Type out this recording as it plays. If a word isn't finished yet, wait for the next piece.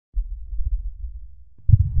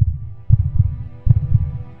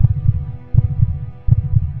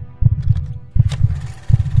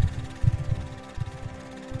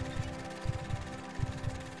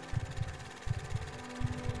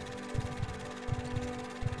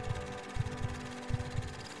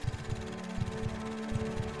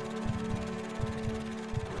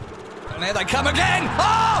There they come again.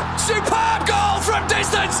 Oh, superb goal from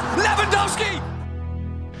distance. Lewandowski.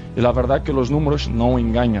 Y la verdad que los números no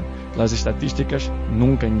engañan. Las estadísticas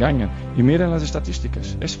nunca engañan. Y miren las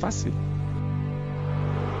estadísticas. Es fácil.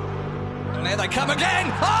 And there they come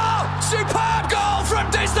again. Oh, superb goal from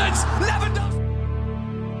distance. Lewandowski.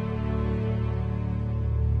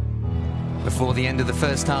 Before the end of the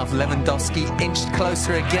first half, Lewandowski inched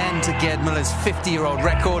closer again to Gerd Müller's 50-year-old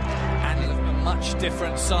record. And a much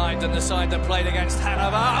different side than the side that played against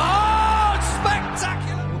Hanover. Oh,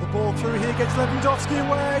 spectacular! The ball through here gets Lewandowski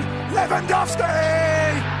away.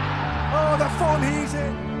 Lewandowski! Oh, the form he's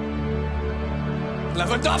in.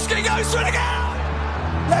 Lewandowski goes through it again!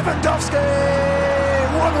 Lewandowski!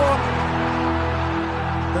 1-1.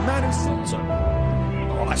 The man who's...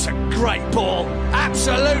 Oh, that's a great ball.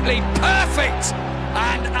 Absolutely perfect.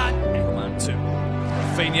 And man to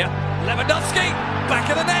Rafinha. Lewandowski, back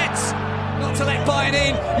of the net. Not to let Bayern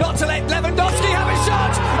in, not to let Lewandowski have a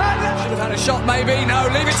shot. And should have had a shot maybe. No,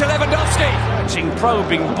 leave it to Lewandowski.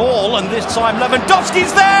 Probing ball, and this time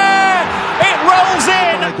Lewandowski's there. It rolls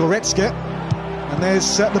in. Goretzka. And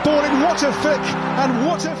there's the ball in. What a flick. And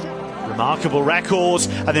what a flick. Remarkable records,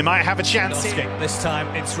 and they might have a chance. This time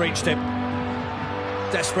it's reached him.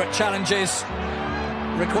 Desperate challenges,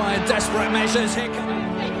 required desperate measures. Here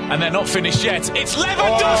and they're not finished yet. It's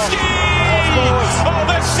Lewandowski! Oh,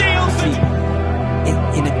 the shield!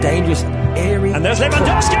 In a dangerous area. And there's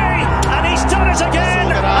Lewandowski! And he's done it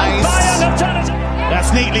again! And Bayern have done it!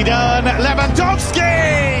 That's neatly done.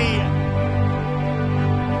 Lewandowski!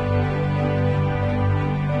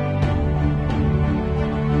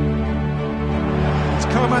 It's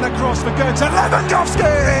Coman across for Goethe.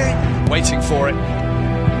 Lewandowski! Waiting for it.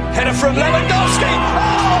 Header from Lewandowski.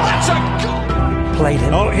 Oh, that's a goal. Played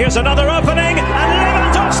him. Oh, here's another opening, and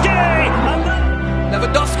Lewandowski!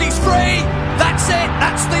 Lewandowski's free. That's it.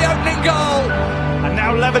 That's the opening goal. And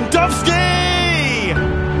now Lewandowski!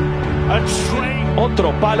 A train.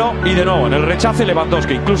 Otro palo y de nuevo en el rechace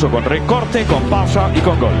Lewandowski, incluso con recorte, con pausa y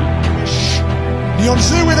con gol.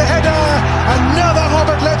 Nyonzu with a header. Another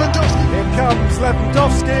Robert Lewandowski. Here comes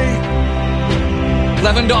Lewandowski.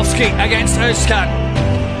 Lewandowski against Özcan.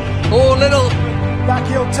 Oh, little back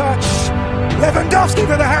heel touch. Lewandowski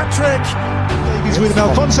with a hat-trick. Davies with him.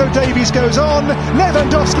 Alphonso Davies goes on.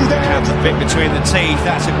 Lewandowski there. A bit between the teeth.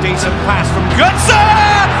 That's a decent pass from Götze!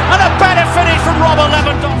 And a better finish from Robert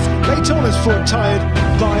Lewandowski. Late on his foot tired.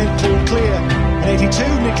 Bayern pull clear. At 82,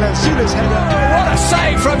 Niklas Süle's header. Oh, what a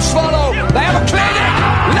save from Swallow. They haven't cleared it.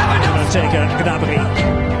 Lewandowski. Take a Gnabry.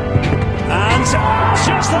 And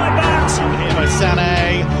just like that. Here by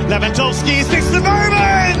Sané. Lewandowski, is this the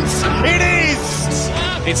moment? It is!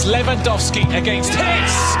 It's Lewandowski against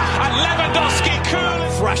Hess. And Lewandowski cool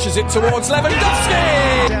thrashes it towards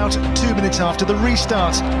Lewandowski. Out 2 minutes after the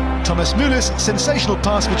restart. Thomas Müller's sensational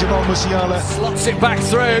pass for Jamal Musiala. Slots it back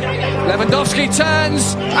through. Lewandowski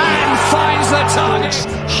turns and finds the target.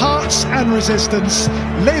 Hearts and resistance.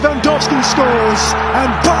 Lewandowski scores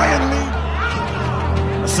and Bayern lead.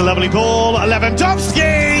 That's a lovely ball.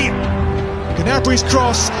 Lewandowski! Gnabry's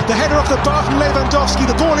cross, the header off the bar from Lewandowski,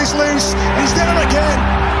 the ball is loose, he's there again.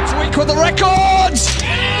 To equal the records!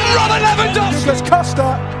 Robert Lewandowski! Douglas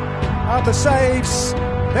Costa out the saves,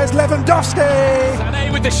 there's Lewandowski!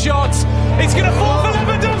 Sané with the shot, it's going to fall for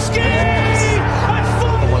Lewandowski!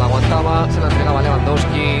 Como la aguantaba, se la entregaba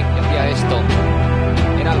Lewandowski y hacía esto.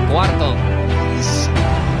 Era el cuarto.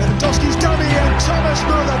 Lewandowski's dummy and Thomas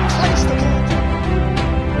Müller placed the ball.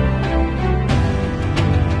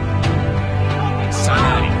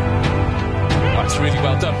 That's really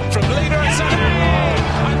well done from leader and Sané.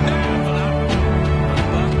 And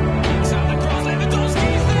now it's out the cross.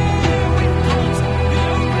 Lewandowski's there. We've got the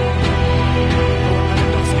opening.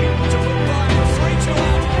 Lewandowski to put Bayern 3-2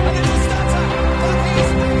 out. And it's a starter.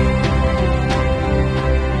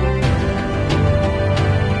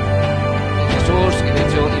 But Jesús, que de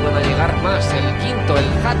hecho iban a llegar más. El quinto, el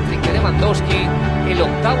hat-trick de Lewandowski. El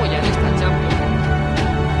octavo ya en esta Champions.